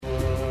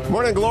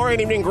Morning glory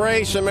and evening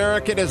grace,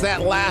 America. It is that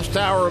last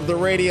hour of the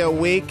radio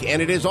week,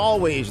 and it is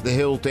always the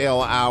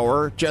Hillsdale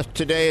Hour. Just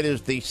today, it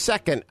is the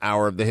second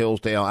hour of the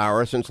Hillsdale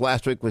Hour. Since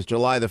last week was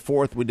July the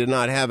 4th, we did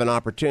not have an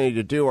opportunity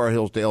to do our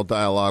Hillsdale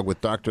Dialogue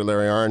with Dr.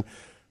 Larry Arnn,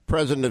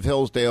 president of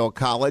Hillsdale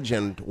College,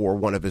 or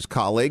one of his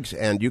colleagues.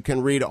 And you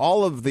can read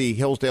all of the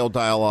Hillsdale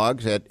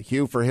Dialogues at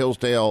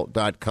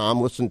hughforhillsdale.com.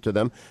 Listen to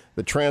them.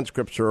 The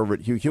transcripts are over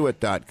at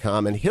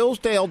hughhewitt.com. And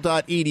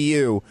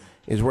hillsdale.edu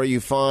is where you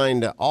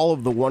find all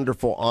of the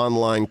wonderful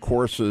online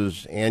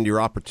courses and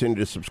your opportunity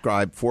to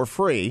subscribe for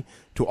free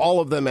to all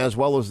of them, as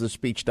well as the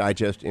Speech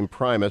Digest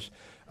Imprimis.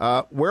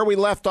 Where we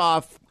left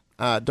off,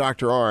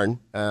 Dr. Arnn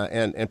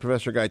and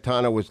Professor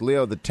Gaetano, was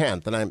Leo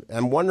X. And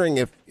I'm wondering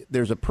if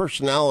there's a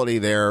personality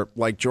there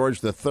like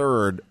George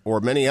III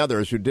or many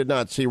others who did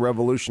not see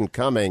revolution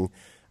coming.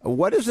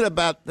 What is it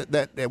about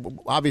that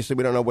obviously,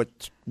 we don't know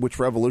which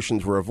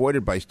revolutions were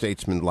avoided by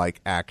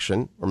statesman-like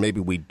action, or maybe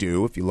we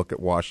do if you look at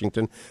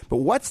Washington. But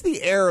what's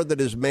the error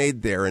that is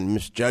made there in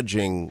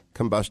misjudging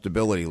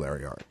combustibility,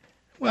 Larry Arnn?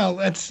 Well,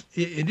 it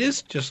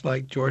is just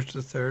like George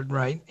III,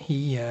 right?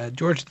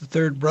 George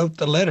III wrote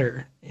the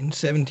letter in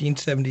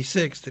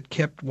 1776 that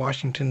kept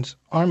Washington's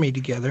army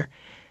together,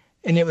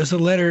 and it was a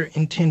letter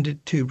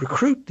intended to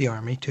recruit the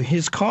army to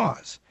his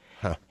cause.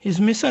 Huh.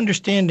 His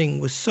misunderstanding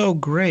was so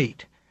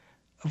great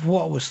of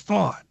what was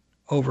thought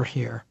over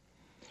here.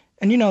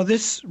 And,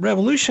 this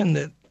revolution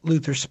that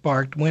Luther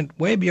sparked went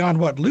way beyond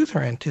what Luther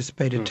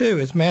anticipated, too,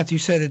 as Matthew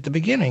said at the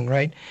beginning,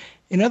 right?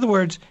 In other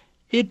words,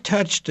 it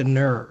touched a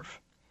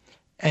nerve.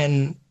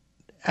 And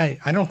I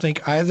don't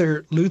think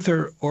either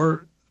Luther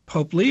or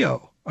Pope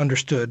Leo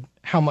understood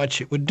how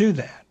much it would do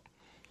that.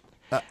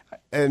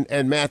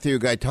 And Matthew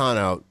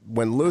Gaetano,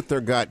 when Luther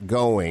got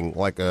going,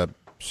 like a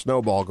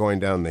snowball going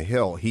down the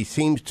hill, he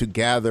seems to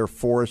gather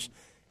force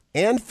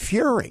and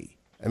fury.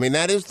 I mean,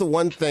 that is the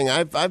one thing.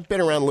 I've been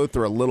around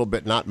Luther a little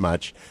bit, not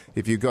much.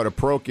 If you go to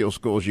parochial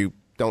schools, you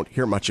don't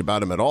hear much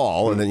about him at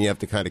all, and then you have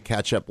to kind of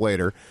catch up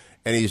later.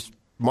 And he's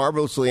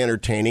marvelously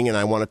entertaining, and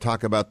I want to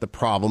talk about the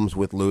problems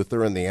with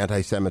Luther and the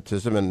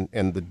anti-Semitism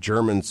and the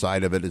German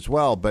side of it as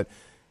well. But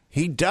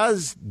he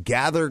does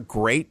gather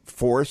great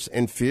force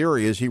and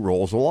fury as he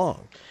rolls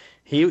along.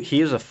 He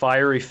is a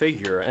fiery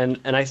figure, and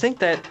I think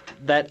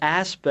that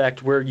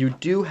aspect where you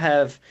do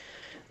have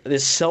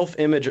this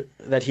self-image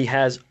that he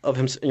has of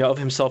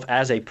himself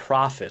as a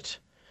prophet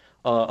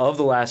of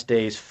the last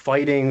days,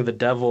 fighting the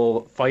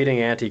devil,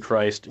 fighting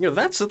Antichrist.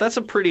 That's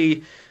a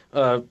pretty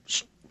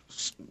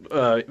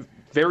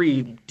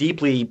very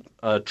deeply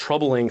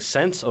troubling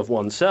sense of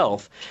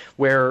oneself,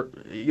 where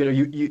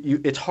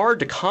it's hard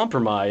to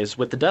compromise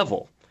with the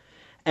devil,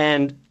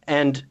 and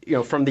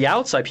from the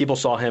outside people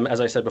saw him,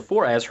 as I said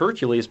before, as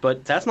Hercules,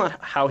 but that's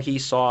not how he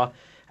saw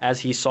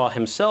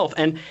himself,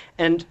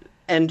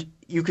 and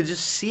you could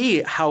just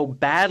see how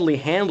badly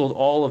handled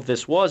all of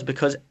this was,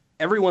 because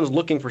everyone's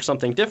looking for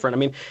something different. I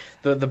mean,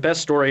 the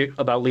best story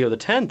about Leo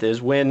X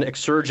is when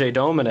Exsurge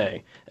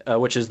Domine,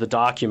 which is the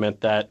document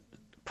that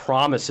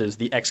promises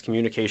the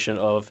excommunication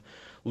of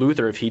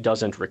Luther if he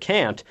doesn't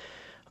recant,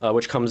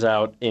 which comes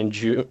out in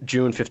June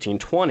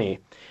 1520,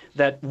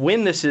 that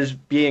when this is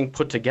being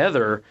put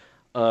together,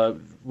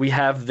 we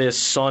have this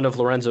son of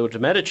Lorenzo de'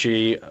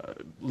 Medici,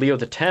 Leo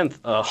X,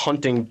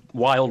 hunting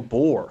wild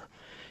boar.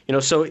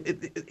 So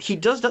he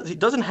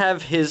doesn't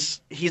have he's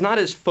not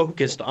as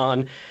focused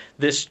on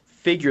this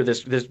figure,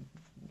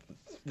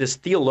 this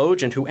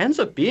theologian who ends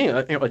up being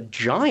a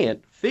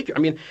giant figure. I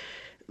mean,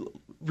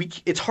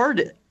 it's hard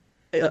to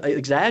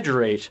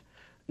exaggerate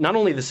not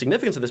only the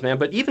significance of this man,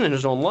 but even in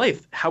his own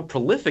life, how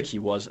prolific he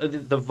was.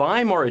 The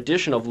Weimar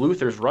edition of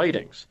Luther's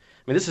writings,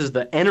 I mean, this is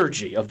the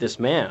energy of this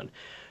man.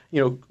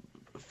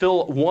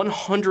 Fill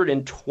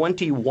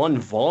 121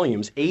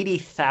 volumes,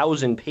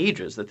 80,000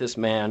 pages that this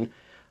man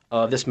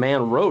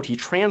wrote. He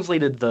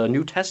translated the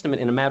New Testament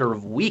in a matter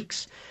of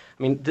weeks.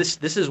 I mean, this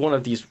is one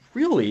of these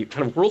really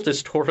kind of world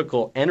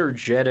historical,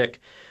 energetic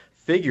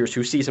figures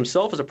who sees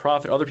himself as a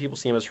prophet. Other people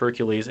see him as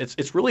Hercules.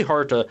 It's really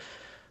hard to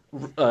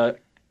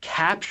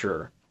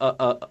capture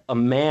a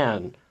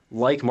man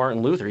like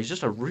Martin Luther. He's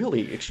just a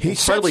really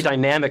incredibly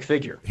dynamic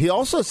figure. He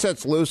also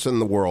sets loose in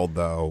the world,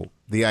 though,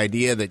 the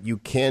idea that you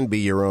can be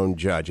your own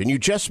judge. And you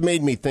just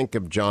made me think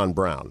of John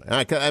Brown.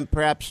 And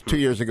perhaps 2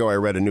 years ago I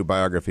read a new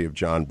biography of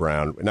John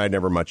Brown, and I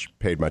never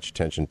paid much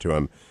attention to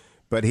him.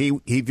 But he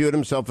viewed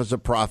himself as a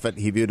prophet.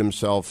 He viewed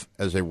himself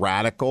as a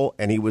radical,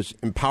 and he was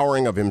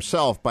empowering of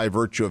himself by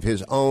virtue of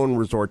his own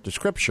resort to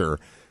Scripture,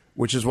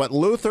 which is what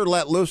Luther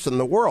let loose in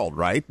the world,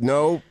 right?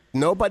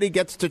 Nobody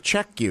gets to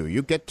check you.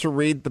 You get to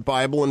read the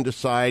Bible and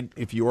decide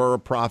if you are a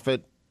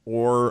prophet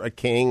or a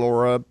king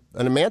or an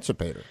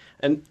emancipator.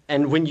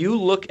 And when you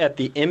look at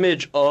the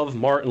image of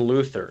Martin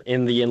Luther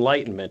in the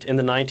Enlightenment in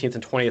the 19th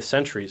and 20th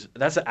centuries,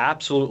 that's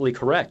absolutely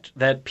correct.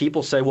 That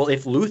people say, well,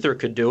 if Luther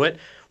could do it,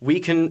 we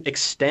can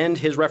extend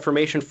his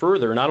Reformation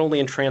further, not only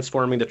in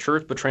transforming the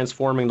church, but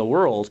transforming the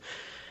world.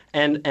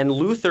 And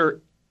Luther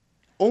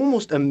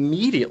almost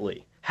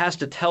immediately has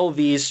to tell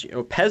these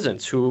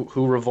peasants who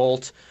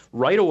revolt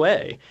right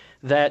away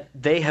that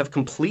they have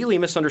completely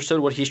misunderstood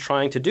what he's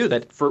trying to do.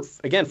 That,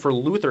 for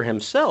Luther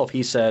himself,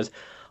 he says,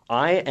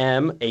 I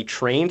am a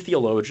trained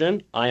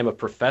theologian. I am a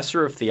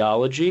professor of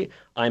theology.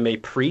 I'm a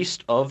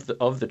priest of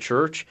the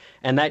church,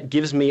 and that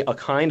gives me a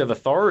kind of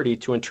authority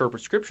to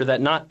interpret Scripture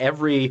that not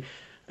every,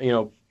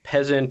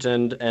 peasant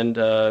and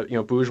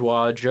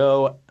bourgeois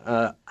Joe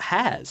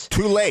has.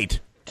 Too late.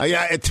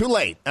 Too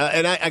late.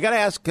 And I got to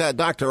ask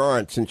Dr.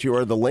 Arnn, since you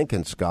are the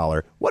Lincoln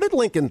scholar, what did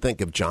Lincoln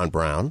think of John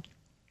Brown?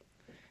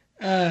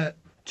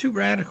 Too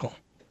radical.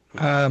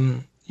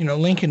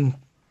 Lincoln,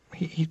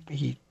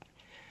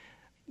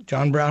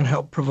 John Brown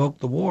helped provoke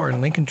the war,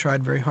 and Lincoln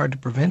tried very hard to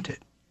prevent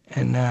it.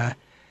 And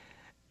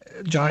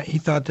he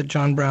thought that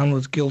John Brown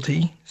was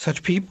guilty.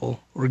 Such people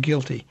were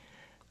guilty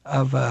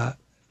of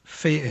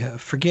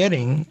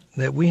forgetting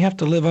that we have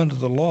to live under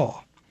the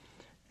law,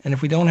 and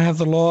if we don't have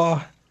the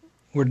law,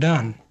 we're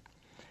done.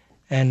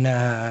 And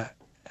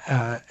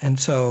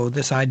so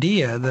this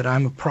idea that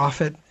I'm a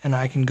prophet and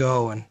I can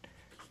go and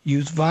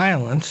use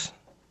violence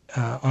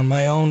on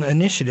my own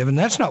initiative, and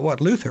that's not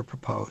what Luther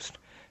proposed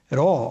at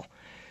all.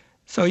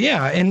 So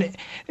yeah, and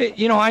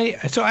I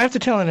have to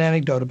tell an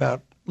anecdote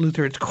about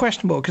Luther. It's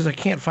questionable because I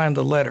can't find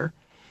the letter,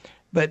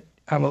 but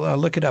I'll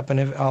look it up,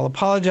 and I'll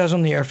apologize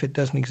on the air if it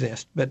doesn't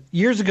exist. But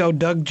years ago,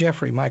 Doug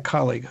Jeffrey, my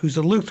colleague, who's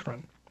a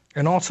Lutheran,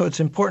 and also it's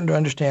important to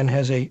understand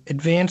has a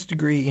advanced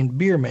degree in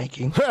beer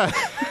making.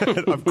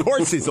 Of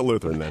course he's a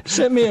Lutheran then.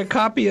 Sent me a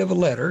copy of a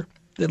letter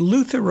that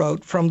Luther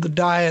wrote from the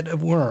Diet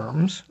of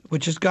Worms,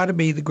 which has got to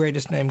be the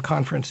greatest named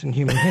conference in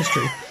human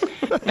history.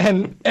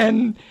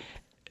 and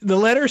the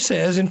letter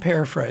says, in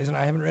paraphrase, and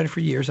I haven't read it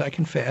for years, I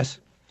confess,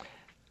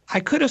 I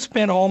could have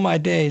spent all my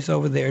days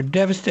over there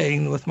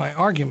devastating with my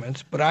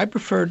arguments, but I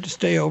preferred to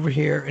stay over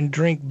here and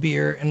drink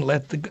beer and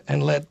let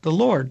the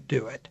Lord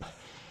do it,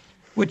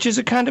 which is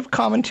a kind of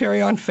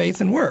commentary on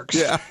faith and works.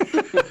 Yeah.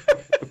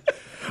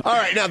 All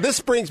right. Now, this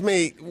brings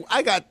me,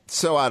 I got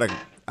so out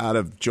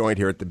of joint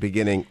here at the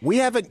beginning. We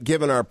haven't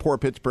given our poor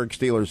Pittsburgh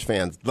Steelers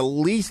fans the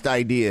least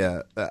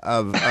idea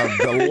of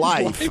the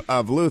life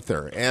of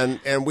Luther.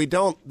 And we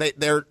don't,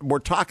 we're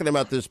talking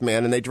about this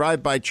man, and they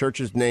drive by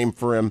churches named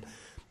for him.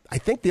 I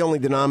think the only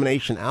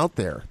denomination out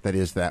there that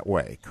is that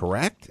way,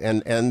 correct?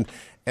 And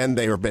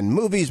there have been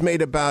movies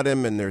made about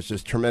him, and there's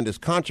this tremendous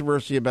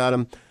controversy about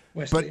him.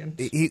 Wesleyans.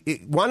 But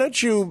why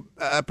don't you,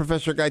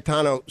 Professor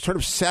Gaetano, sort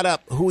of set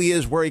up who he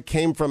is, where he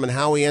came from, and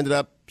how he ended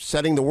up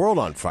setting the world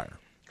on fire?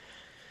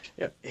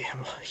 Yeah,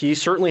 he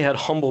certainly had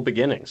humble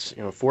beginnings.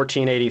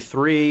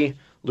 1483,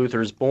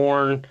 Luther's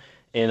born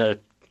in a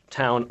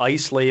town,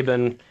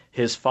 Eisleben.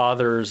 His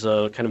father's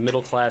a kind of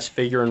middle-class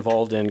figure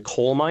involved in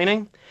coal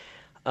mining.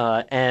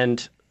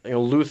 And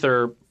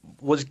Luther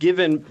was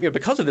given,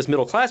 because of this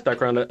middle-class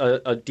background,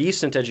 a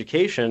decent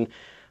education,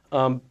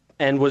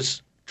 and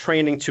was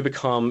training to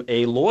become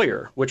a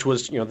lawyer, which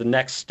was the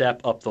next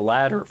step up the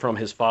ladder from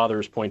his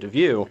father's point of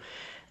view.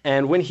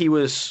 And when he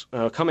was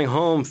coming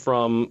home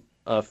from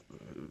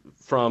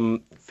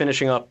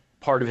finishing up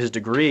part of his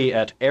degree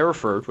at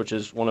Erfurt, which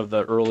is one of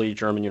the early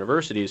German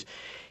universities,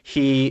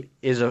 he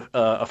is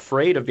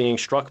afraid of being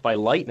struck by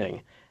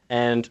lightning,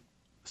 and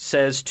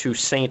says to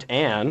Saint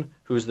Anne,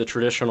 who's the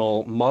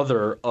traditional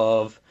mother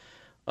of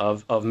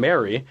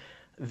Mary,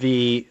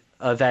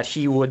 that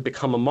he would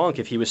become a monk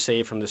if he was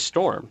saved from this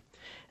storm.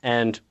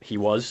 And he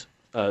was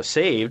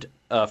saved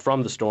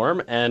from the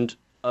storm and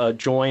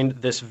joined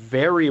this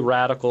very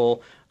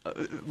radical,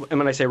 and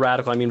when I say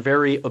radical, I mean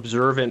very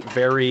observant,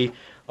 very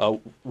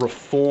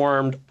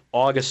reformed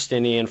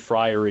Augustinian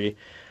friary.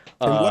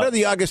 And what are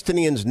the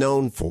Augustinians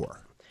known for?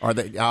 Are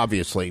they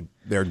obviously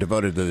they're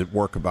devoted to the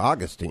work of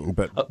Augustine,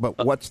 but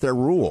what's their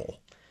rule?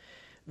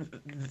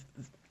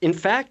 In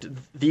fact,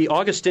 the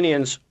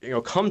Augustinians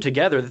come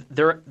together.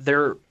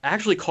 They're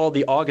actually called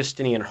the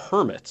Augustinian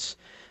hermits,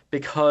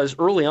 because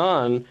early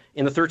on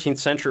in the 13th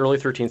century, early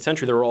 13th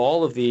century, there were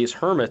all of these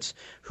hermits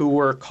who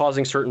were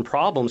causing certain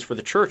problems for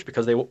the church,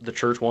 because the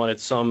church wanted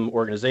some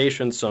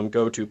organization, some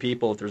go-to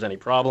people if there's any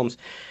problems.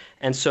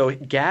 And so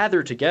it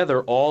gathered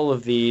together all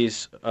of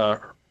these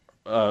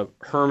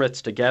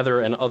hermits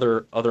together and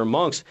other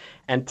monks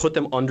and put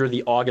them under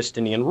the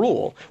Augustinian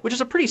rule, which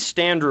is a pretty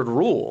standard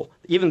rule.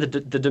 Even the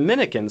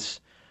Dominicans,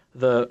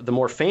 the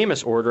more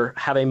famous order,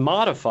 have a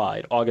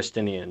modified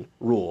Augustinian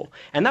rule.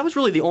 And that was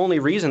really the only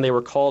reason they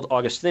were called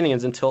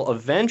Augustinians, until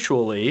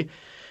eventually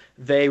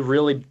they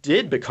really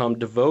did become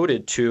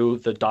devoted to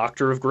the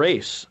Doctor of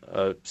Grace,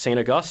 St.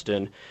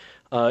 Augustine,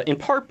 in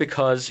part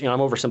because, I'm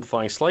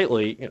oversimplifying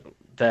slightly,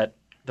 that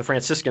the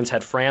Franciscans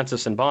had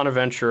Francis and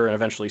Bonaventure and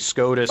eventually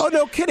Scotus. Oh,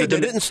 no kidding. They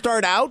didn't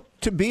start out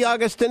to be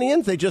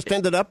Augustinians? They just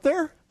ended up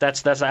there?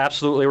 That's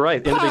absolutely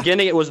right. In the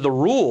beginning, it was the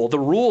rule. The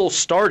rule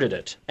started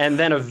it. And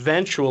then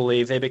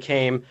eventually they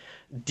became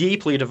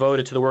deeply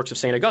devoted to the works of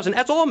St. Augustine.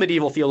 That's all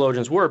medieval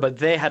theologians were, but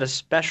they had a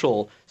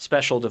special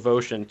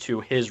devotion to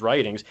his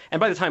writings. And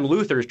by the time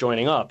Luther's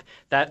joining up,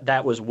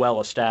 that was well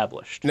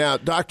established. Now,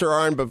 Dr.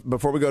 Arnn,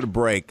 before we go to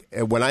break,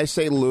 when I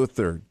say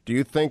Luther, do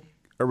you think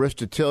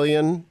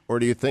Aristotelian or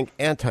do you think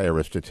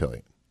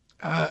anti-Aristotelian?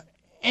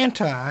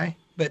 Anti,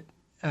 but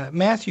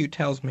Matthew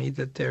tells me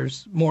that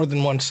there's more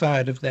than one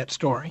side of that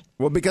story.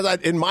 Well, because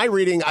in my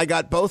reading, I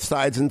got both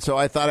sides, and so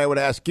I thought I would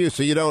ask you.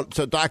 So you don't.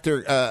 So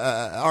Dr.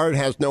 Arnn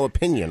has no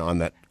opinion on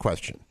that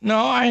question. No,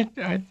 I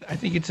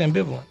think it's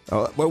ambivalent.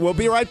 Well, we'll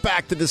be right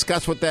back to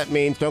discuss what that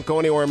means. Don't go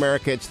anywhere,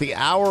 America. It's the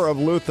hour of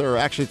Luther.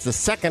 Actually, it's the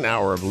second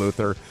hour of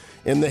Luther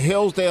in the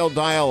Hillsdale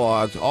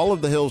Dialogues. All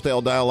of the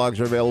Hillsdale Dialogues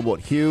are available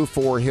at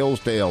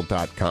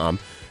hugh4hillsdale.com.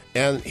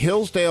 And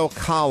Hillsdale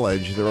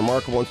College, the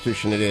remarkable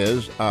institution it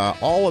is,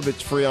 all of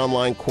its free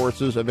online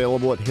courses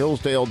available at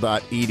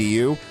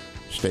hillsdale.edu.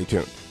 Stay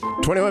tuned.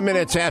 21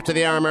 minutes after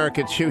the hour, America,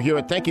 it's Hugh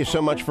Hewitt. Thank you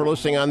so much for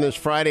listening on this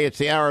Friday. It's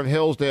the hour of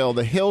Hillsdale,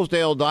 the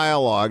Hillsdale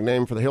Dialogue,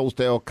 named for the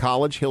Hillsdale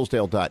College,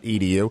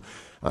 hillsdale.edu.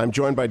 I'm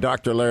joined by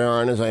Dr. Larry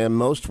Arnn, as I am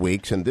most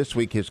weeks, and this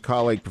week his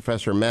colleague,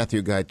 Professor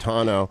Matthew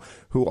Gaetano,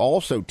 who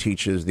also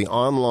teaches the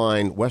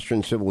online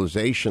Western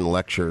Civilization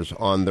lectures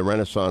on the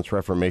Renaissance,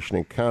 Reformation,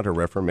 and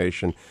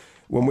Counter-Reformation.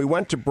 When we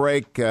went to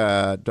break,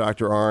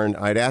 Dr. Arnn,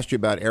 I'd asked you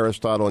about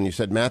Aristotle, and you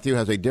said Matthew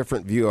has a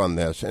different view on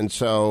this. And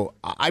so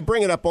I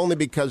bring it up only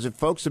because if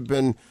folks have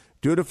been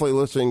dutifully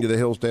listening to the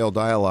Hillsdale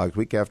Dialogues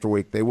week after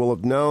week, they will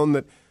have known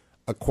that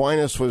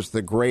Aquinas was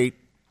the great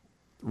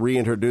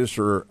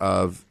reintroducer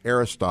of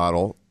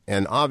Aristotle,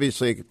 and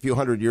obviously a few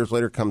hundred years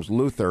later comes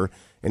Luther,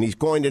 and he's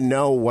going to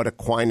know what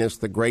Aquinas,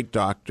 the great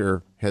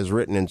doctor, has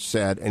written and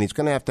said, and he's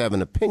going to have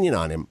an opinion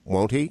on him,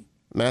 won't he,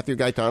 Matthew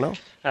Gaetano?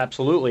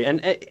 Absolutely.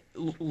 And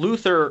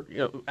Luther,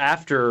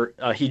 after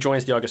he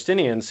joins the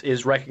Augustinians,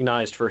 is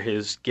recognized for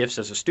his gifts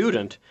as a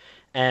student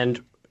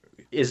and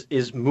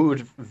is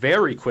moved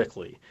very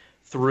quickly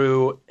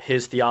through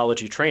his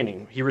theology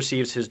training. He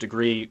receives his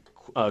degree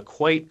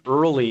quite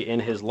early in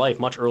his life,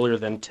 much earlier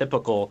than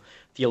typical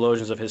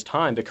theologians of his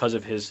time, because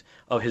of his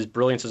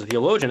brilliance as a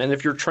theologian. And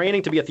if you're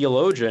training to be a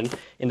theologian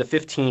in the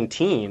 15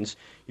 teens,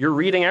 you're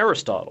reading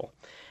Aristotle.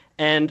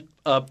 And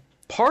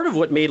part of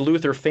what made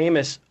Luther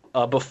famous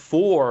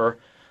before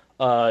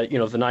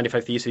the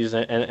 95 Theses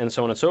and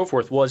so on and so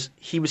forth was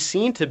he was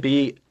seen to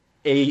be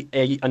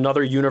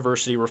another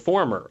university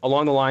reformer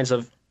along the lines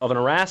of an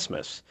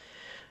Erasmus.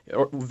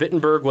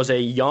 Wittenberg was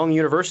a young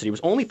university. It was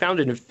only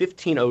founded in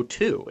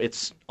 1502.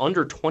 It's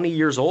under 20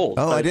 years old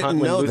by the time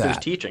when Luther's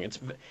teaching.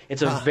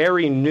 It's a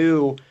very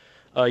new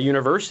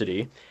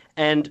university,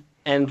 and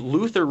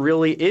Luther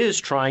really is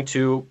trying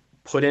to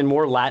put in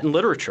more Latin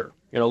literature,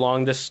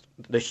 along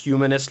the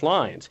humanist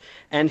lines.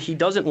 And he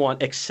doesn't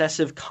want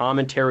excessive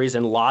commentaries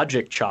and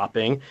logic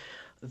chopping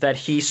that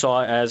he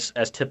saw as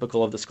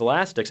typical of the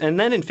scholastics. And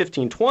then in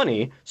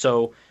 1520,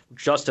 so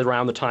just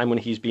around the time when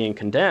he's being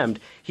condemned,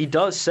 he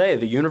does say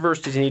the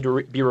universities need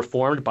to be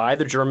reformed by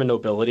the German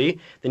nobility.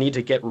 They need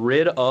to get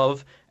rid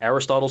of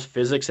Aristotle's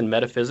physics and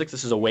metaphysics.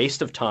 This is a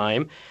waste of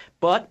time.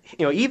 But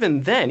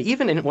even then,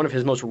 even in one of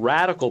his most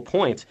radical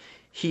points,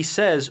 he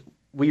says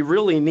we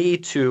really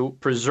need to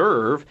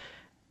preserve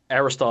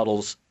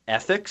Aristotle's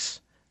ethics.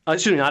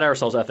 Not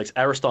Aristotle's ethics,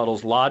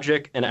 Aristotle's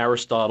logic and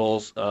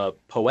Aristotle's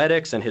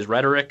poetics and his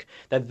rhetoric,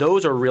 that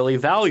those are really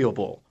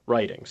valuable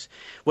writings.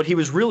 What he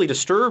was really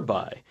disturbed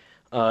by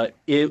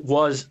it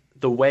was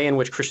the way in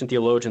which Christian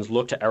theologians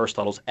look to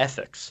Aristotle's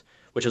ethics,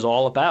 which is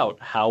all about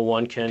how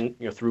one can,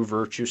 through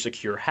virtue,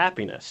 secure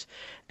happiness.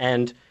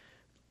 And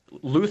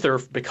Luther,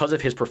 because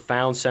of his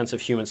profound sense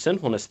of human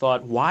sinfulness,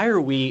 thought, why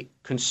are we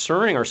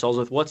concerning ourselves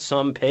with what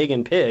some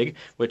pagan pig,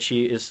 which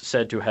he is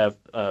said to have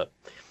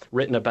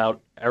written about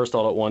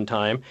Aristotle at one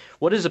time,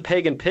 what does a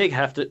pagan pig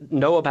have to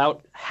know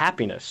about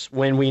happiness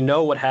when we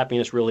know what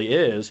happiness really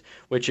is,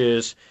 which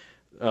is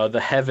the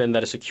heaven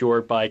that is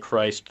secured by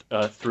Christ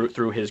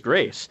through his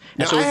grace?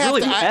 And so it's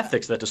really the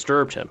ethics that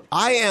disturbed him.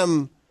 I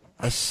am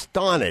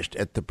astonished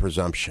at the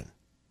presumption.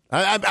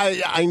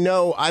 I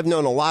know I've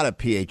known a lot of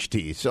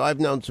PhDs, so I've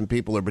known some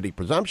people who are pretty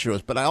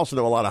presumptuous, but I also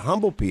know a lot of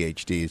humble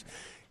PhDs.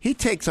 He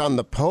takes on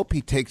the Pope.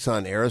 He takes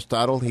on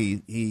Aristotle.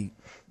 He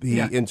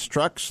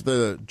instructs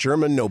the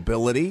German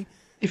nobility.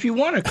 If you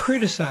want to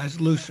criticize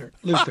Luther,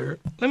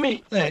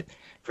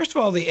 first of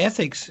all, the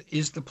Ethics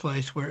is the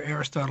place where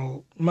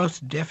Aristotle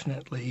most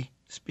definitely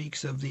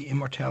speaks of the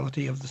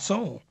immortality of the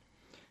soul.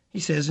 He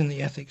says in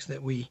the Ethics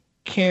that we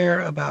care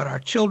about our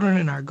children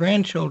and our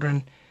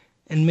grandchildren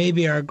and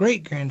maybe our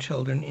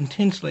great-grandchildren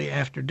intensely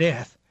after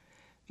death,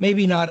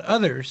 maybe not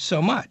others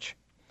so much.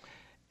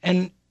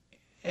 And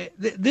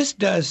this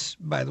does,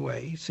 by the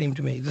way, seem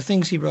to me, the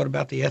things he wrote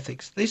about the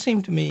ethics, they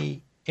seem to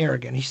me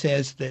arrogant. He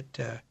says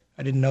that,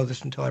 I didn't know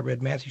this until I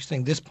read Matthew's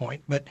thing, this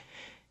point, but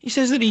he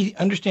says that he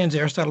understands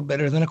Aristotle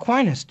better than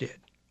Aquinas did.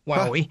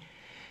 Wowie.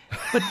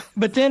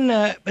 But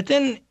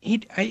then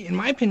he, in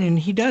my opinion,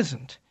 he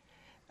doesn't.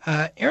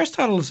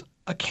 Aristotle's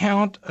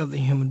account of the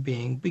human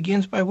being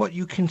begins by what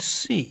you can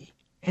see.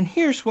 And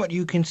here's what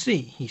you can see,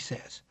 he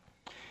says.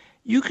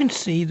 You can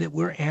see that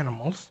we're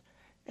animals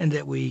and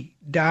that we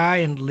die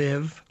and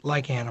live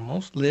like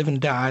animals, live and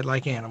die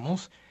like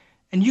animals.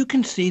 And you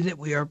can see that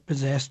we are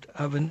possessed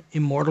of an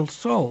immortal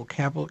soul,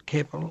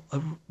 capable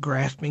of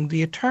grasping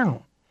the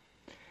eternal.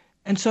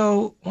 And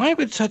so why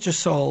would such a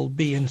soul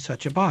be in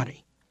such a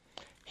body?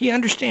 He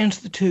understands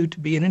the two to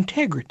be an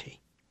integrity.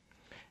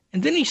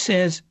 And then he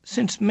says,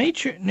 since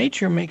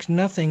nature makes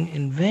nothing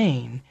in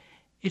vain,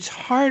 it's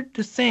hard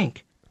to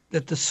think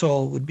that the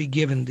soul would be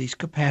given these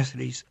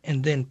capacities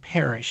and then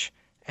perish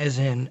as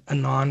in a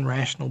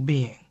non-rational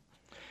being.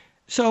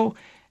 So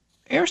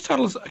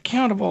Aristotle's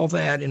account of all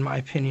that, in my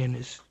opinion,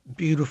 is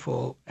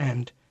beautiful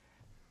and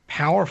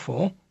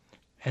powerful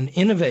and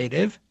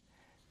innovative.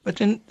 But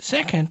then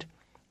second,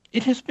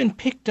 it has been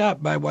picked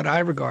up by what I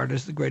regard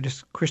as the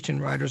greatest Christian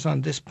writers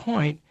on this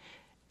point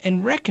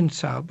and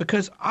reconciled,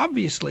 because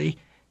obviously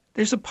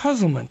there's a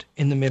puzzlement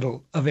in the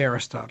middle of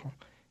Aristotle.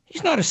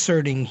 He's not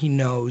asserting he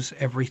knows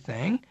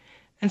everything.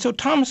 And so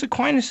Thomas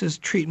Aquinas'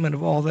 treatment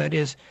of all that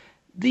is,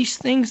 these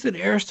things that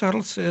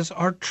Aristotle says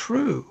are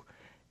true,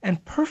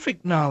 and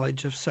perfect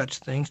knowledge of such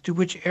things, to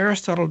which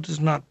Aristotle does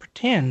not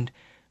pretend,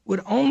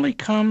 would only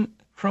come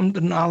from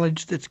the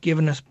knowledge that's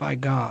given us by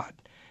God.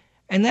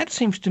 And that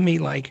seems to me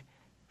like,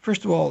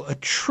 first of all, a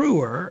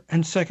truer,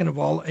 and second of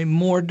all, a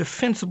more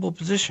defensible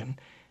position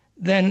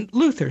than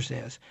Luther's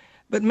is.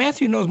 But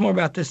Matthew knows more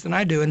about this than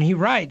I do, and he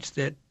writes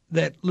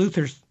that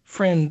Luther's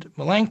friend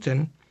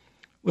Melanchthon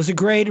was a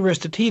great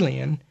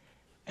Aristotelian,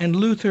 and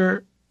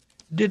Luther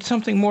did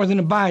something more than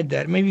abide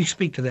that. Maybe you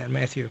speak to that,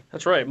 Matthew.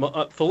 That's right.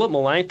 Philip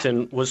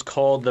Melanchthon was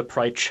called the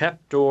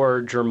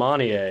Praeceptor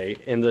Germaniae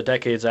in the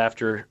decades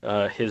after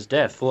his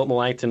death. Philip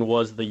Melanchthon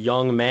was the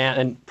young man,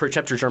 and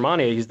Praeceptor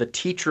Germaniae, he's the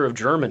teacher of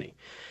Germany,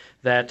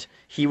 that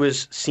he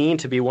was seen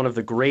to be one of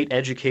the great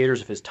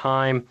educators of his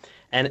time.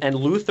 And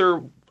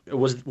Luther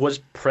was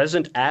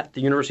present at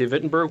the University of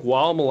Wittenberg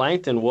while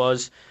Melanchthon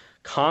was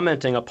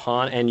commenting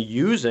upon and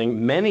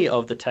using many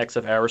of the texts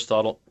of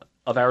Aristotle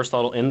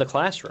in the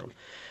classroom.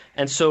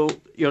 And so,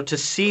 to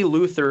see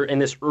Luther in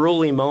this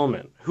early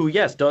moment, who,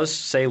 yes, does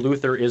say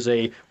Luther is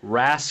a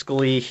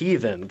rascally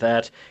heathen,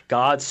 that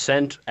God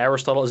sent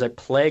Aristotle as a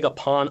plague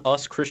upon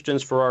us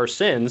Christians for our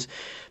sins,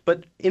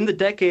 but in the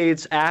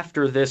decades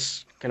after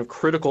this kind of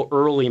critical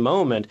early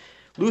moment,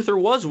 Luther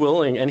was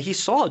willing, and he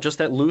saw just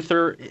that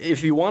Luther,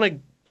 if you want to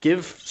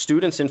give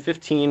students in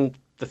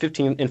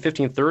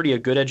 1530 a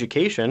good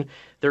education,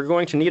 they're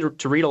going to need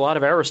to read a lot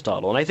of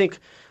Aristotle. And I think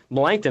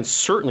Melanchthon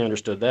certainly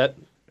understood that,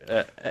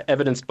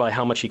 evidenced by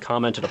how much he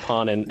commented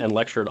upon and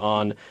lectured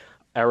on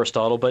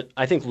Aristotle. But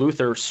I think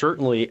Luther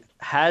certainly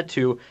had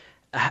to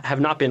have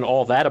not been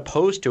all that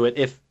opposed to it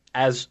if,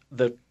 as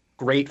the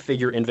great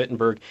figure in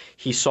Wittenberg,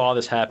 he saw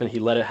this happen, he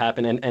let it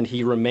happen, and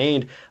he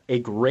remained a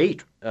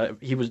great,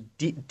 he was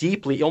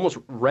deeply, he almost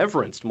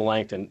reverenced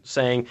Melanchthon,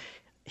 saying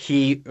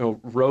he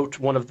wrote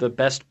one of the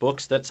best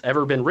books that's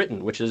ever been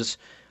written, which is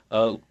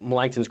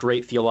Melanchthon's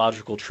great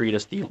theological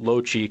treatise, the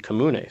Loci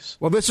Communes.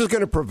 Well, this is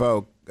going to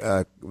provoke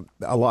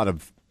a lot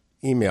of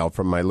email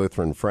from my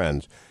Lutheran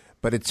friends,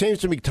 but it seems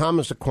to me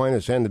Thomas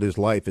Aquinas ended his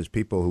life, as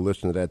people who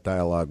listen to that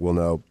dialogue will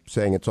know,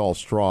 saying it's all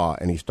straw,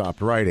 and he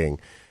stopped writing.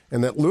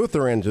 And that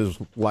Luther ends his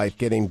life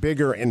getting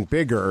bigger and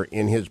bigger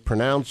in his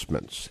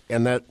pronouncements.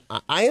 And that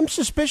I am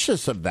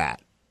suspicious of that,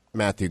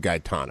 Matthew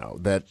Gaetano,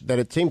 that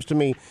it seems to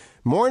me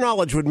more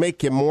knowledge would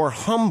make you more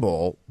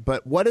humble.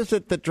 But what is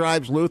it that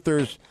drives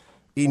Luther's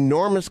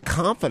enormous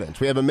confidence?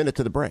 We have a minute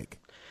to the break.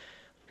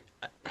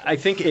 I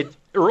think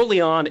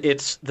early on,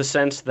 it's the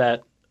sense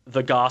that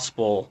the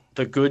gospel,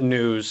 the good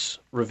news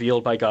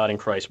revealed by God in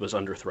Christ, was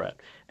under threat.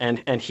 And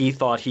he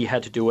thought he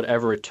had to do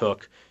whatever it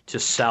took to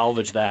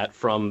salvage that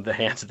from the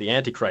hands of the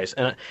Antichrist.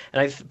 But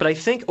I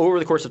think over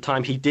the course of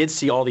time, he did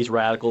see all these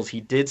radicals.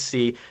 He did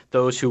see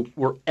those who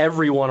were,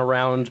 everyone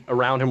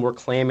around him were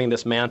claiming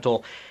this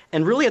mantle.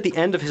 And really at the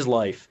end of his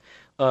life,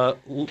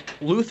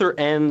 Luther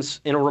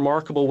ends in a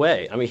remarkable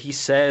way. I mean, he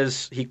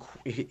says,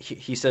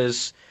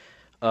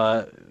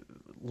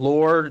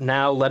 Lord,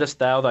 now lettest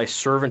thou thy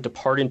servant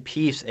depart in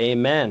peace.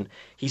 Amen.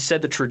 He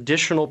said the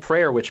traditional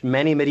prayer, which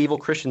many medieval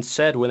Christians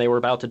said when they were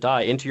about to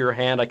die, into your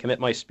hand I commit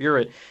my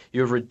spirit.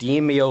 You have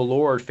redeemed me, O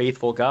Lord,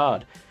 faithful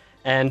God.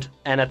 And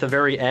at the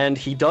very end,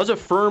 he does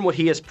affirm what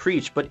he has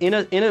preached, but in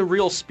a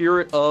real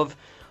spirit of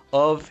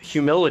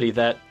humility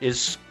that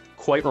is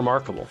quite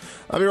remarkable.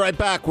 I'll be right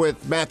back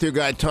with Matthew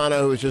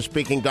Gaetano, who is just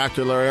speaking,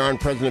 Dr. Larry Arnn,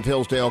 president of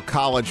Hillsdale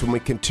College, when we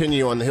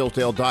continue on the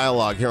Hillsdale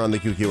Dialogue here on the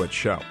Hugh Hewitt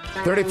Show.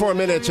 34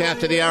 minutes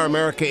after the hour,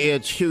 America,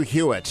 it's Hugh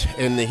Hewitt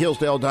in the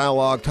Hillsdale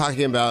Dialogue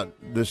talking about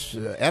this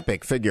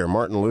epic figure,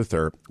 Martin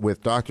Luther,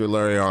 with Dr.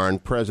 Larry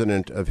Arnn,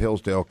 president of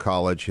Hillsdale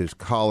College, his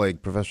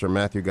colleague, Professor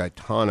Matthew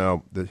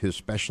Gaetano, his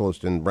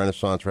specialist in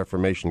Renaissance,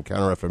 Reformation,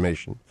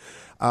 Counter-Reformation.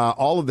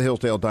 All of the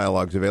Hillsdale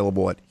Dialogues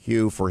available at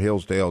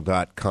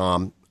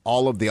hughforhillsdale.com.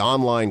 All of the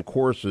online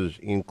courses,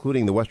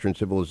 including the Western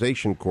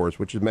Civilization course,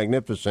 which is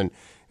magnificent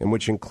and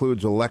which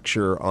includes a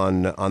lecture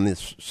on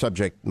this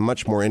subject,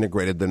 much more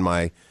integrated than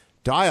my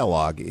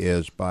dialogue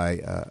is, by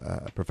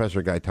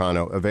Professor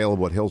Gaetano,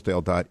 available at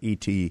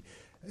hillsdale.edu.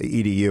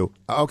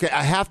 Okay,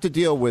 I have to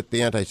deal with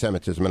the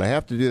anti-Semitism, and I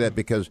have to do that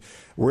because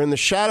we're in the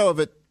shadow of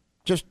it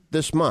just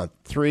this month.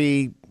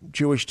 3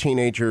 Jewish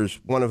teenagers,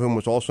 one of whom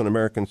was also an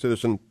American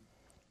citizen,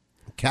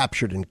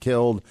 captured and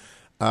killed.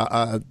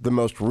 The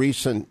most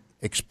recent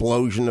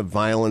explosion of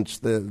violence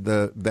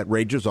that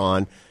rages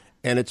on,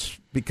 And it's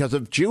because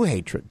of Jew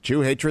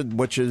hatred,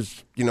 which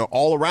is,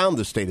 all around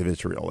the state of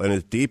Israel and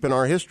is deep in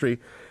our history.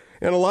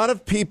 And a lot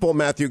of people,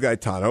 Matthew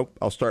Gaetano,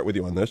 I'll start with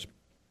you on this,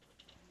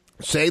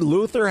 say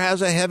Luther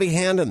has a heavy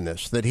hand in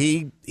this, that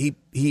he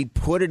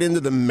put it into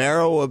the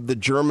marrow of the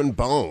German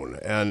bone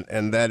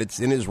and that it's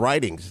in his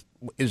writings.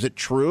 Is it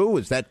true?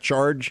 Is that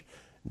charge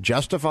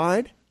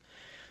justified?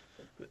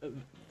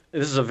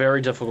 This is a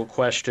very difficult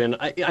question.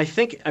 I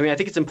think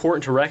it's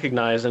important to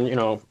recognize, and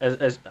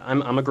as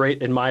I'm a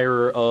great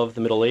admirer of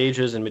the Middle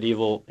Ages and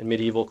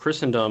medieval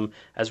Christendom,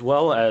 as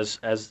well as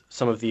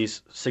some of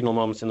these signal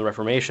moments in the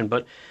Reformation.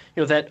 But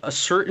that a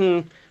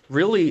certain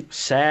really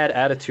sad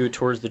attitude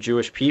towards the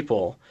Jewish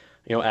people,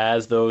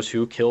 as those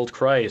who killed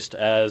Christ,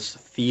 as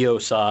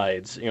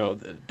theocides,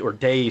 or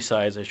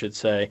deicides, I should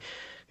say,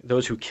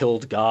 those who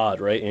killed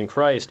God, right, in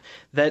Christ,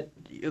 that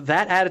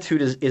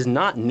attitude is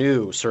not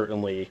new,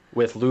 certainly,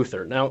 with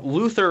Luther. Now,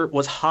 Luther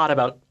was hot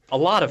about a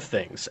lot of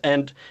things,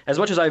 and as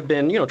much as I've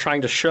been,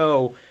 trying to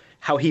show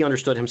how he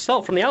understood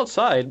himself from the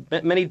outside,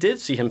 many did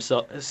see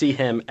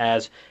him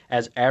as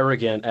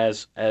arrogant,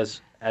 as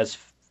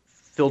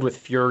filled with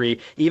fury.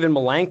 Even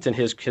Melanchthon,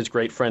 his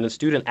great friend and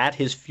student, at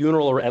his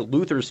funeral, or at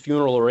Luther's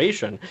funeral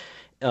oration,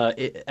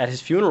 at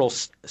his funeral,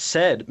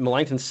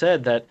 Melanchthon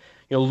said that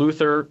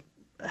Luther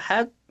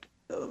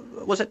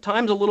was at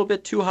times a little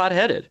bit too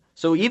hot-headed.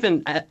 So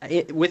even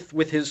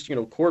with his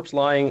corpse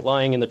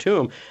lying in the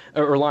tomb,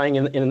 or lying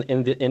in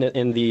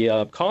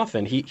the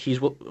coffin,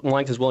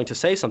 Melanchthon's willing to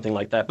say something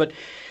like that. But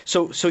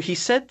so he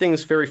said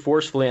things very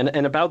forcefully,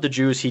 and about the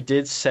Jews he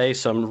did say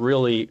some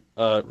really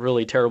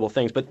terrible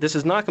things. But this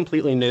is not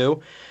completely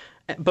new.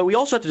 But we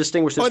also have to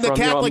distinguish this from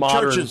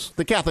modern.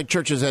 The Catholic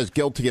Church is as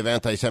guilty of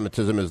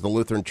anti-Semitism as the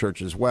Lutheran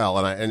Church as well,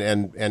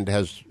 and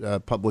has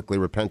publicly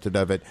repented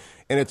of it.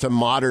 And it's a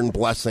modern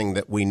blessing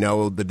that we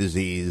know the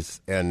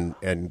disease and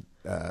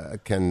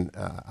can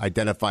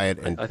identify it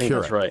and cure it. I think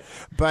that's right.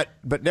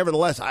 But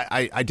nevertheless,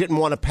 I didn't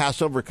want to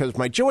pass over, because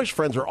my Jewish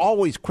friends are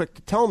always quick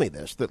to tell me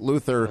this, that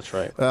Luther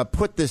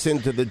put this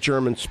into the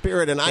German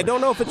spirit. And I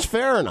don't know if it's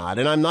fair or not.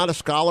 And I'm not a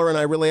scholar, and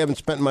I really haven't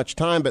spent much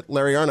time. But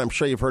Larry Arnn, I'm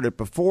sure you've heard it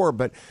before,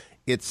 but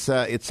it's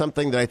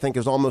something that I think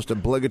is almost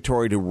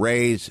obligatory to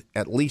raise,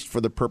 at least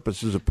for the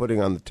purposes of putting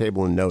on the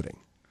table and noting.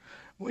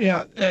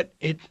 Yeah,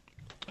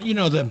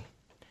 the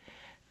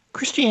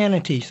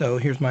Christianity, so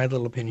here's my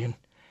little opinion.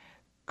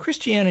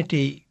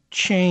 Christianity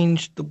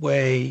changed the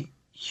way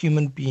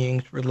human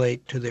beings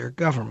relate to their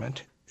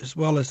government, as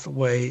well as the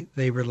way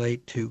they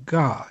relate to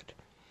God.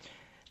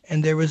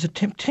 And there was a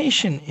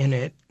temptation in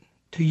it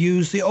to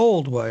use the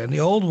old way, and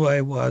the old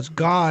way was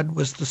God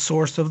was the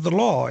source of the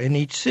law in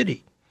each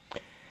city.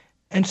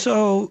 And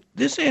so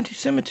this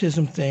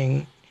anti-Semitism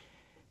thing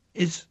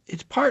it's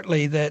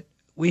partly that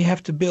we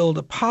have to build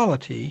a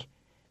polity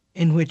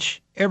in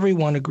which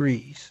everyone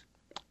agrees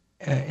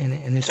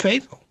and is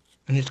faithful.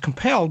 And it's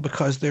compelled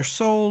because their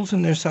souls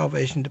and their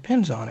salvation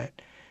depends on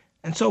it.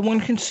 And so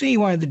one can see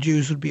why the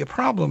Jews would be a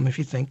problem if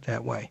you think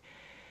that way.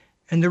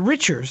 And the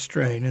richer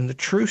strain and the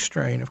true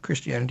strain of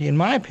Christianity, in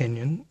my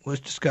opinion, was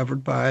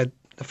discovered by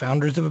the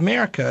founders of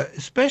America,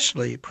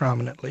 especially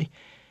prominently.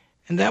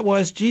 And that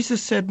was,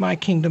 Jesus said, "My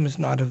kingdom is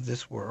not of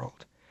this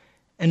world."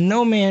 And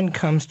no man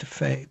comes to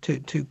faith,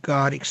 to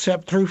God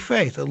except through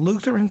faith, a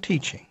Lutheran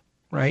teaching,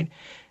 right?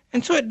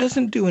 And so it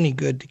doesn't do any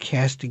good to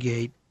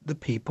castigate the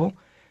people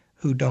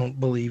who don't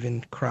believe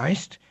in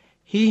Christ.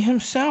 He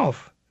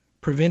himself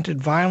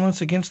prevented violence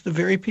against the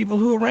very people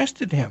who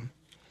arrested him.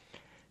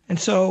 And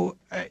so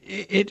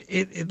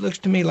it looks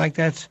to me like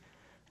that's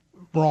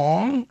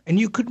wrong. And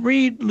you could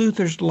read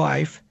Luther's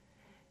life,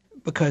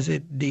 because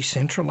it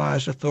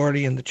decentralized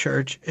authority in the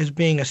church, as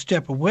being a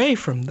step away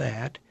from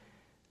that.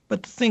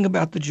 But the thing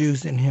about the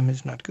Jews in him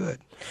is not good.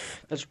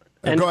 Go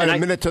ahead, a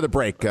minute to the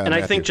break. And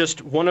Matthew. I think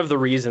just one of the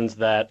reasons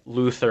that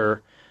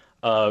Luther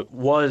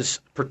was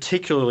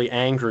particularly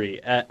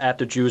angry at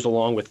the Jews,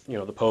 along with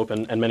the Pope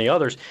and many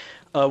others,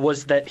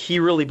 was that he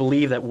really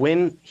believed that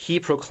when he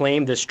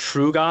proclaimed this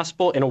true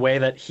gospel in a way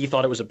that he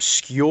thought it was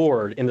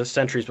obscured in the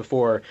centuries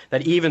before,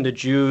 that even the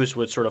Jews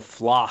would sort of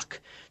flock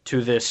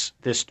to this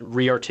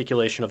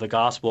rearticulation of the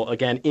gospel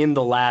again in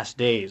the last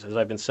days, as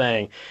I've been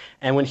saying.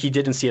 And when he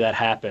didn't see that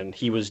happen,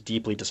 he was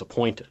deeply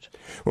disappointed.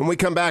 When we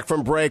come back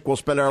from break, we'll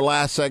spend our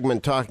last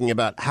segment talking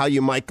about how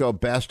you might go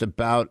best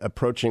about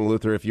approaching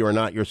Luther if you are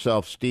not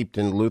yourself steeped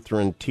in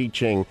Lutheran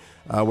teaching,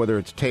 whether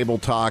it's table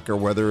talk or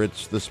whether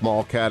it's the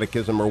small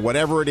catechism or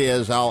whatever it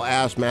is. I'll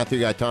ask Matthew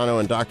Gaetano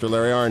and Dr.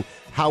 Larry Arnn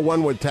how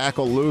one would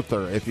tackle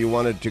Luther if you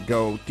wanted to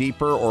go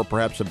deeper, or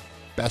perhaps a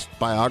best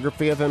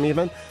biography of him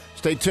even.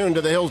 Stay tuned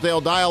to the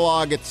Hillsdale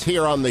Dialogue. It's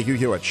here on the Hugh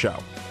Hewitt Show.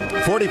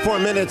 44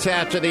 minutes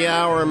after the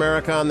hour,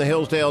 America on the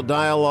Hillsdale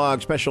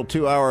Dialogue. Special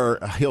 2-hour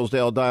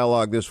Hillsdale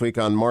Dialogue this week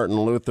on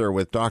Martin Luther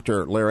with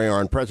Dr. Larry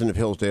Arnn, president of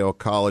Hillsdale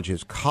College,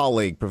 his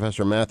colleague,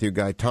 Professor Matthew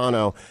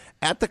Gaetano.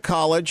 At the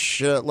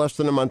college, less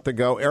than a month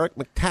ago, Eric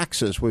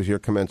McTaxis was your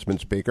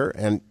commencement speaker,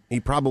 and he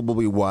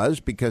probably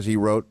was because he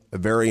wrote a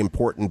very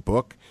important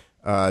book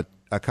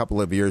a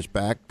couple of years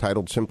back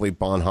titled simply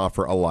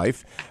Bonhoeffer, A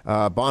Life.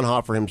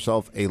 Bonhoeffer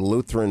himself, a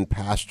Lutheran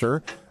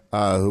pastor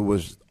who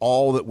was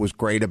all that was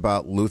great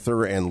about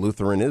Luther and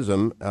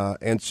Lutheranism.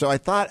 And so I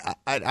thought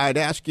I'd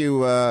ask you,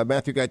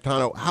 Matthew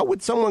Gaetano, how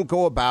would someone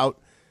go about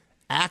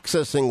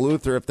accessing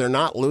Luther if they're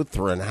not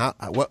Lutheran?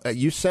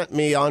 You sent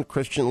me On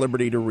Christian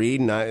Liberty to read,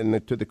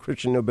 and To the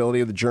Christian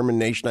Nobility of the German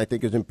Nation, I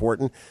think is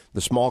important.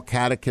 The Small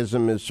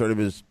Catechism is sort of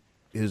his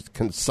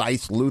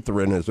concise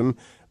Lutheranism.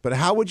 But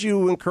how would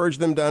you encourage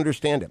them to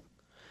understand him?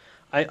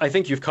 I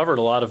think you've covered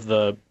a lot of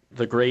the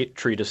great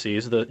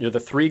treatises, the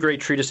three great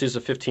treatises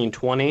of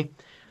 1520,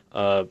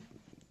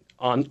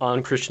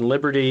 on Christian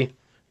Liberty,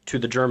 To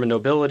the German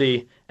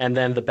Nobility, and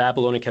then the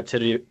Babylonian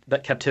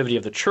captivity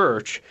of the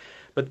Church.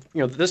 But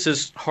this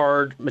is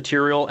hard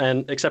material,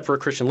 and except for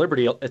Christian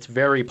Liberty, it's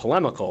very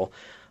polemical.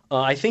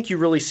 I think you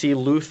really see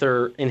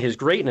Luther in his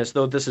greatness,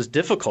 though this is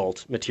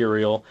difficult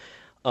material,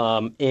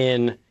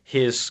 in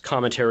his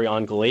commentary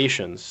on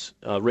Galatians,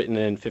 written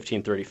in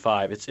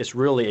 1535. It's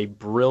really a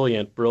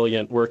brilliant,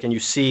 brilliant work, and you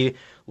see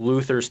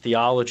Luther's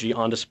theology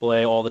on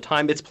display all the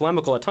time. It's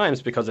polemical at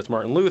times because it's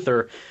Martin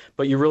Luther,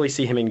 but you really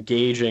see him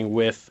engaging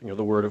with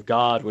the Word of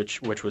God,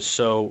 which was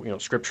so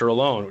Scripture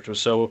alone, which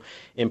was so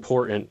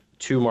important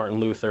to Martin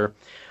Luther.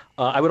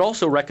 I would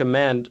also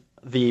recommend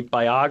the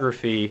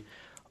biography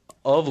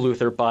of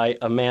Luther by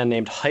a man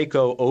named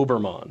Heiko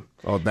Obermann.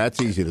 Oh, that's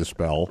easy to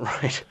spell.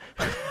 Right.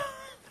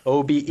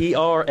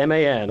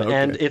 Oberman. Okay.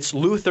 And it's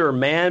Luther,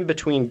 Man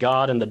Between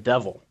God and the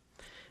Devil.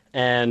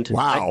 And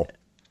wow.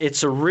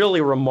 It's a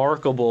really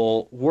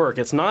remarkable work.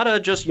 It's not a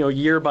just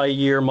year by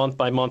year, month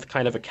by month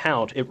kind of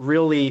account. It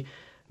really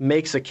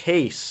makes a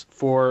case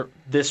for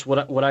this. A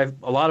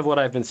lot of what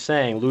I've been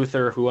saying.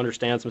 Luther, who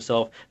understands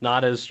himself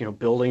not as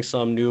building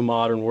some new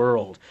modern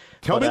world.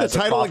 Tell me the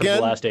title again. Of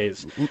the last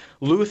days.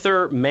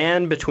 Luther,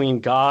 Man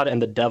Between God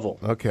and the Devil.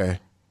 Okay.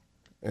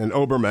 And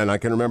Oberman, I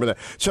can remember that.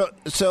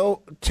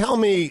 So tell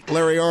me,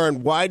 Larry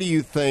Arnn, why do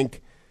you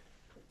think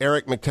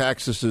Eric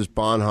Metaxas's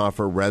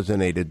Bonhoeffer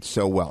resonated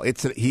so well?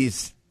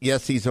 He's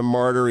a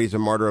martyr. He's a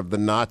martyr of the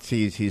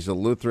Nazis. He's a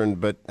Lutheran,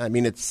 but I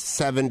mean, it's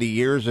 70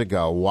 years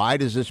ago. Why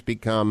does this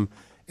become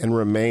and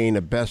remain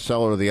a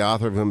bestseller? The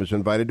author of whom is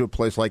invited to a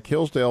place like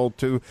Hillsdale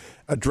to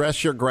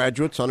address your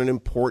graduates on an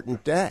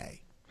important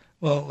day.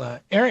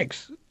 Well,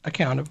 Eric's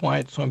account of why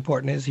it's so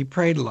important is he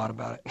prayed a lot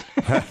about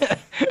it.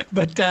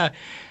 But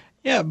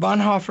yeah,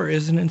 Bonhoeffer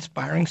is an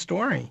inspiring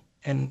story,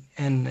 and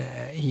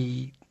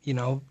he,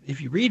 if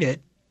you read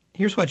it,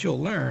 here's what you'll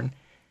learn.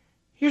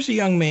 Here's a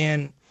young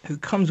man who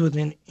comes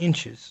within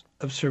inches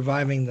of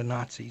surviving the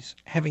Nazis,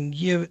 having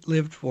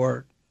lived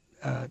for,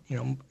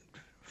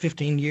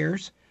 15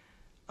 years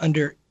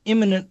under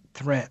imminent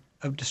threat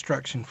of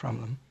destruction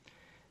from them,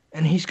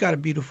 and he's got a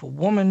beautiful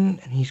woman,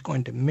 and he's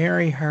going to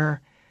marry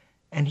her,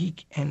 and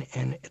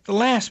at the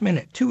last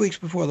minute, 2 weeks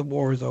before the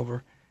war was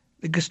over,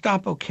 the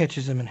Gestapo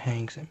catches him and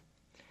hangs him.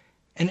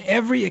 And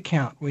every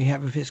account we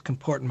have of his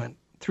comportment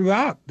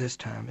throughout this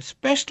time,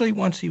 especially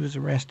once he was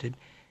arrested,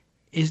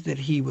 is that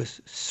he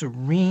was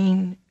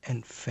serene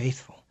and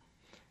faithful.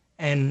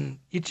 And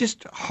it's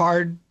just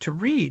hard to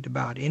read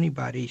about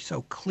anybody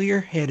so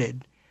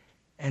clear-headed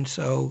and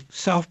so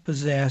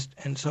self-possessed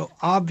and so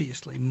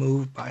obviously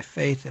moved by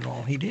faith in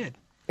all he did.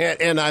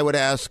 And I would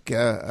ask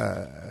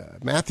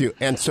Matthew,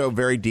 and so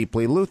very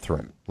deeply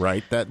Lutheran,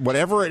 right? That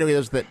whatever it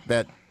is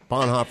that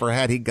Bonhoeffer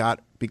had, he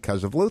got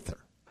because of Luther.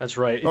 That's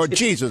right.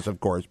 Jesus, of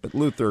course, but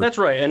Luther. That's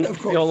right, and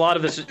a lot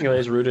of this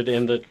is rooted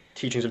in the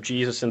teachings of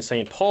Jesus and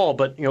St. Paul.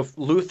 But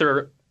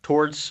Luther,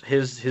 towards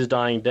his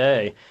dying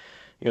day,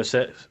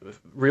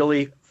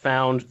 really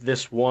found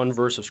this one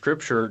verse of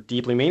Scripture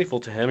deeply meaningful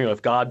to him.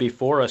 If God be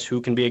for us, who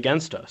can be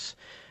against us?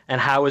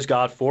 And how is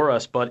God for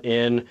us? But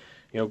in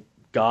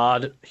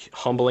God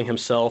humbling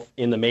himself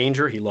in the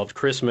manger. He loved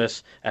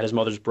Christmas, at his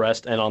mother's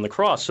breast, and on the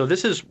cross. So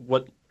this is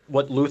what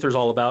Luther's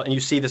all about, and you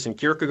see this in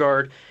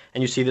Kierkegaard,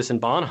 and you see this in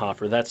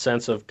Bonhoeffer, that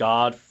sense of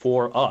God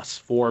for us,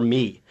 for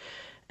me.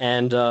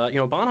 And,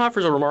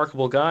 Bonhoeffer's a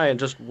remarkable guy, and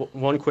just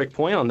one quick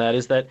point on that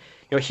is that,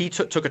 he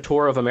took a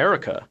tour of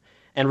America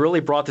and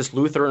really brought this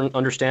Lutheran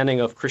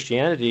understanding of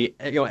Christianity,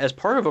 as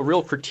part of a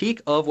real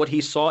critique of what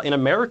he saw in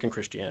American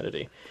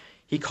Christianity.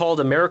 He called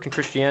American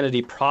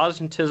Christianity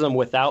Protestantism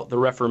without the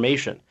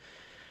Reformation.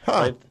 Huh.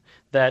 Right?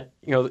 That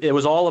it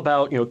was all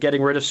about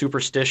getting rid of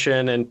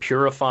superstition and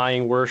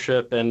purifying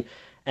worship and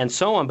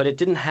so on, but it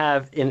didn't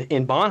have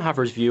in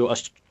Bonhoeffer's view,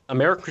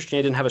 American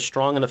Christianity didn't have a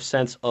strong enough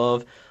sense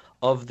of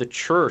the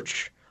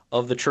church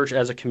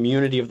as a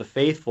community of the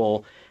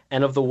faithful,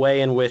 and of the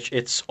way in which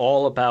it's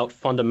all about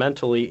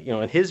fundamentally,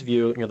 in his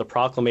view, the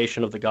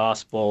proclamation of the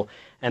gospel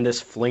and this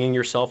flinging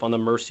yourself on the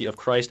mercy of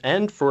Christ,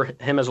 and for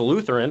him as a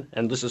Lutheran,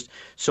 and this is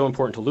so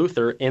important to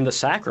Luther, in the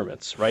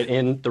sacraments, right,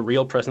 in the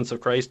real presence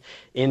of Christ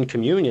in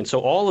communion.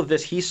 So all of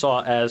this he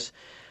saw as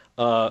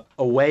a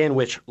way in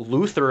which a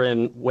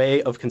Lutheran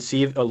way of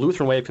conceiving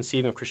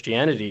of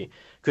Christianity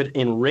could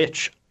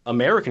enrich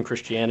American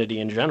Christianity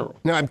in general.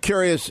 Now, I'm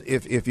curious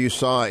if you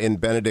saw in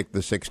Benedict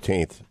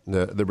XVI,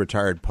 the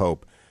retired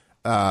Pope,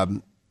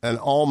 an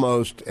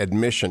almost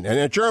admission, and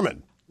a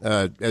German,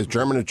 as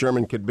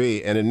German could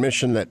be, an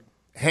admission that,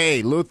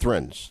 hey,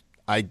 Lutherans,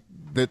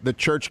 the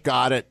church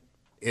got it.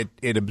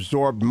 It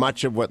absorbed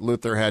much of what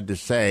Luther had to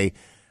say.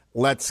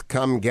 Let's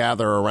come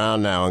gather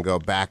around now and go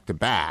back to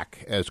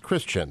back as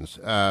Christians.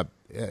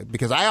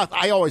 Because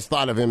I always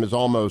thought of him as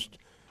almost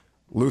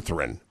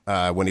Lutheran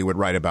when he would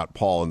write about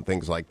Paul and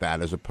things like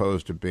that, as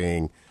opposed to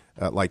being,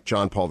 like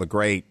John Paul the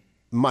Great,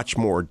 much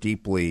more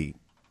deeply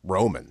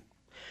Roman.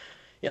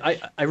 Yeah,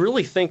 I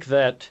really think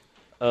that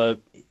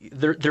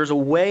there's a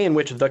way in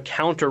which the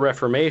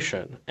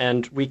Counter-Reformation,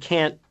 and we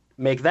can't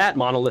make that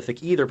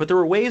monolithic either, but there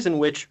were ways in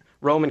which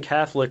Roman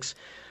Catholics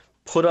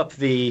put up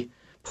the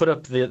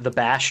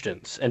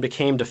bastions and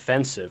became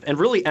defensive and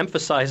really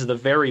emphasized the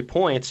very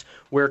points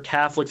where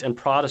Catholics and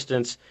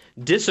Protestants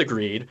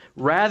disagreed,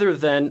 rather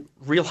than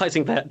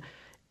realizing that,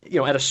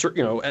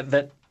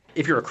 that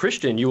if you're a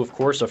Christian, you of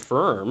course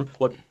affirm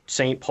what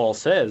St. Paul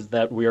says,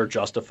 that we are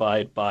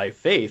justified by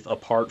faith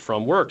apart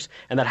from works,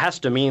 and that has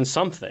to mean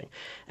something.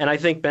 And I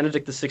think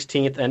Benedict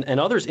XVI and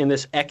others in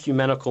this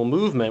ecumenical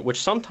movement,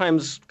 which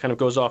sometimes kind of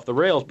goes off the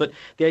rails, but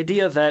the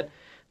idea that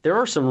there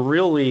are some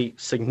really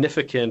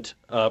significant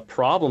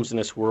problems in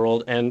this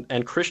world,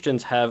 and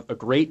Christians have a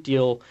great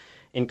deal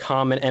in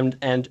common,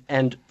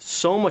 and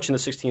so much in the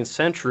 16th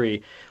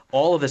century,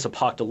 all of this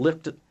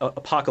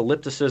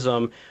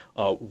apocalypticism,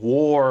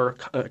 war,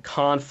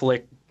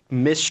 conflict,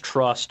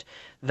 mistrust,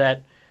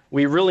 that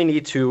we really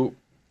need to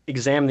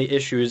examine the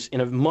issues in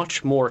a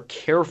much more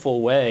careful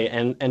way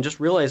and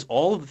just realize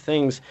all of the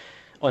things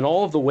and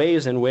all of the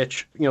ways in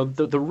which,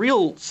 the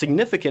real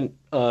significant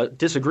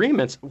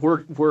disagreements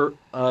were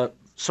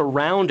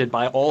surrounded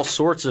by all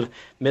sorts of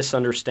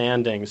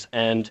misunderstandings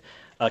and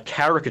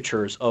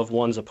caricatures of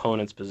one's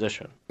opponent's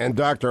position. And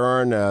Dr.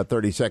 Arnn,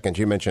 30 seconds,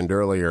 you mentioned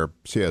earlier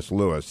C.S.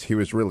 Lewis. He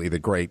was really the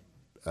great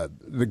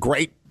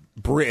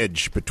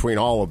bridge between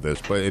all of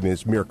this, but in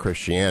his Mere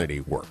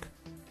Christianity work.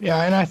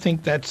 Yeah, and I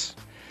think that's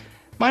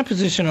my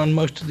position on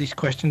most of these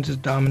questions is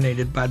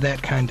dominated by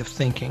that kind of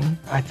thinking.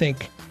 I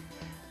think,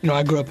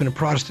 I grew up in a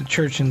Protestant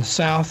church in the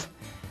South.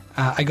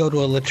 I go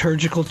to a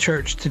liturgical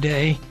church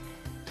today.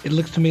 It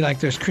looks to me like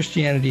there's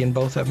Christianity in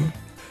both of them.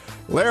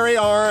 Larry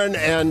Arnn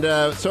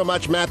and so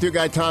much Matthew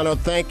Gaetano,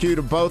 thank you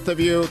to both of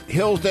you.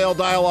 Hillsdale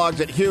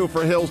Dialogues at Hugh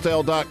for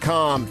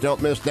Hillsdale.com.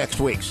 Don't miss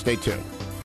next week. Stay tuned.